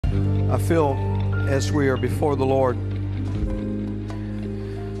I feel as we are before the Lord,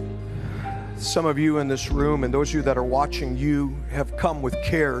 some of you in this room and those of you that are watching, you have come with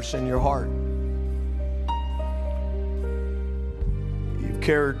cares in your heart. You've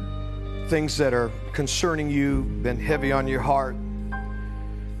carried things that are concerning you, been heavy on your heart.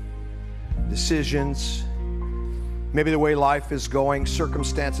 Decisions, maybe the way life is going,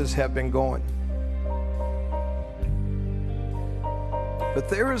 circumstances have been going. But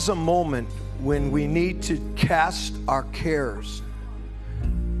there is a moment when we need to cast our cares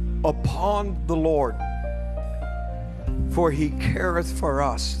upon the Lord, for He careth for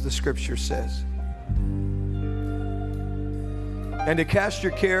us, the scripture says. And to cast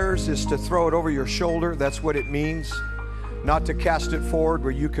your cares is to throw it over your shoulder. That's what it means. Not to cast it forward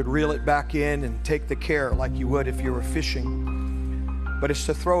where you could reel it back in and take the care like you would if you were fishing. But it's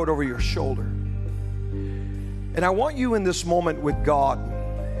to throw it over your shoulder. And I want you in this moment with God,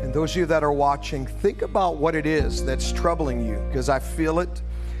 and those of you that are watching, think about what it is that's troubling you, because I feel it.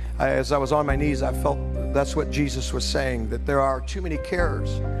 As I was on my knees, I felt that's what Jesus was saying, that there are too many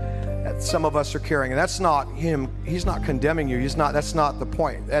cares that some of us are carrying. And that's not Him. He's not condemning you. That's not the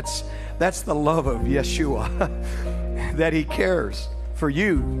point. That's the love of Yeshua, that He cares for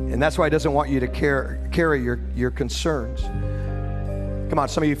you. And that's why He doesn't want you to carry your concerns. Come on,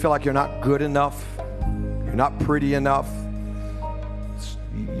 some of you feel like you're not good enough. You're not pretty enough.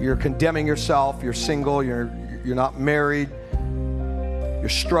 You're condemning yourself. You're single. You're not married. You're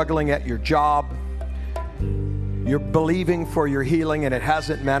struggling at your job. You're believing for your healing and it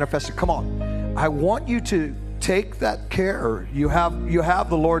hasn't manifested. Come on. I want you to take that care. You have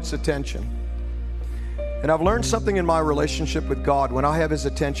the Lord's attention. And I've learned something in my relationship with God. When I have His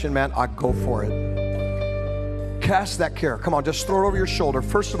attention, man, I go for it. Cast that care. Come on, just throw it over your shoulder.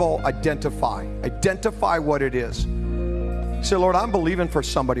 First of all, identify. Identify what it is. Say, Lord, I'm believing for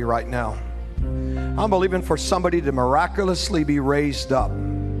somebody right now. I'm believing for somebody to miraculously be raised up.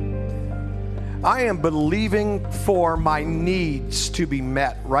 I am believing for my needs to be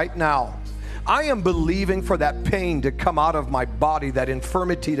met right now. I am believing for that pain to come out of my body, that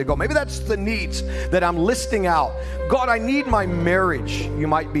infirmity to go. Maybe that's the needs that I'm listing out. God, I need my marriage, you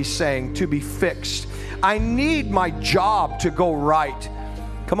might be saying, to be fixed. I need my job to go right.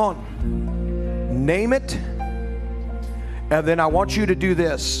 Come on, name it. And then I want you to do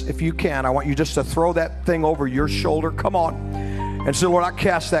this, if you can. I want you just to throw that thing over your shoulder. Come on. And say, Lord, I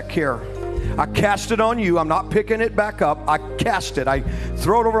cast that care. I cast it on you. I'm not picking it back up. I cast it. I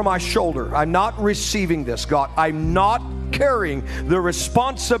throw it over my shoulder. I'm not receiving this, God. I'm not carrying the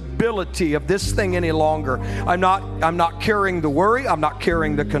responsibility of this thing any longer. I'm not carrying the worry. I'm not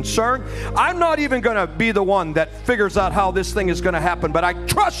carrying the concern. I'm not even going to be the one that figures out how this thing is going to happen, but I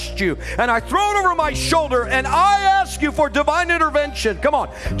trust you and I throw it over my shoulder and I ask you for divine intervention. Come on,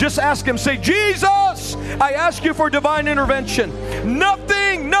 just ask Him. Say, Jesus, I ask you for divine intervention.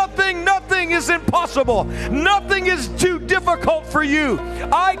 Nothing is impossible. Nothing is too difficult for you.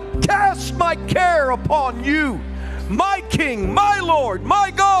 I cast my care upon you, my King, my Lord,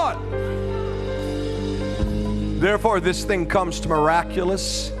 my God. Therefore, this thing comes to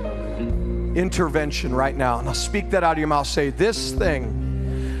miraculous intervention right now. Now speak that out of your mouth. Say, this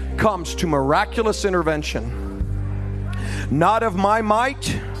thing comes to miraculous intervention. Not of my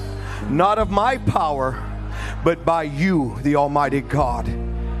might, not of my power, but by you, the Almighty God.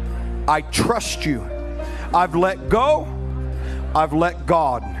 I trust you. I've let go. I've let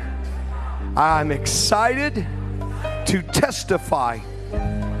God. I'm excited to testify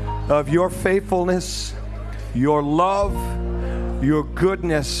of your faithfulness, your love, your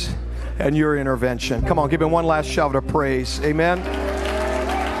goodness, and your intervention. Come on, give Him one last shout of praise. Amen.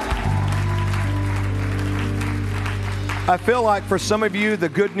 I feel like for some of you, the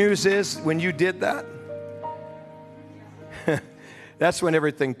good news is when you did that, that's when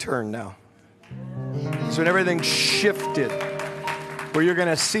everything turned now. It's when everything shifted, where you're going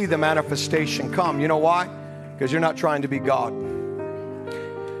to see the manifestation come. You know why? Because you're not trying to be God.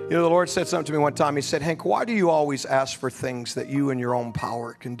 You know, the Lord said something to me one time. He said, Hank, why do you always ask for things that you in your own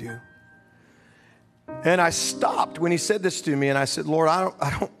power can do? And I stopped when He said this to me, and I said, Lord,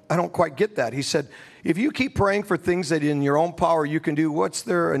 I don't quite get that. He said, if you keep praying for things that in your own power you can do, what's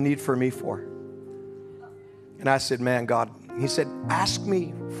there a need for me for? And I said, man, God. He said, ask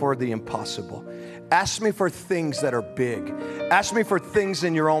me for the impossible. Ask me for things that are big. Ask me for things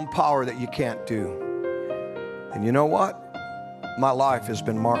in your own power that you can't do. And you know what? My life has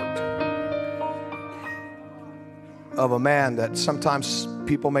been marked of a man that sometimes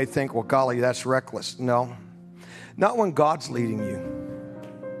people may think, well, golly, that's reckless. No, not when God's leading you.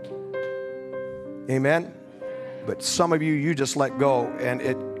 Amen. But some of you, you just let go, and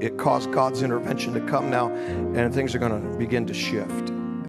it caused God's intervention to come now, and things are going to begin to shift.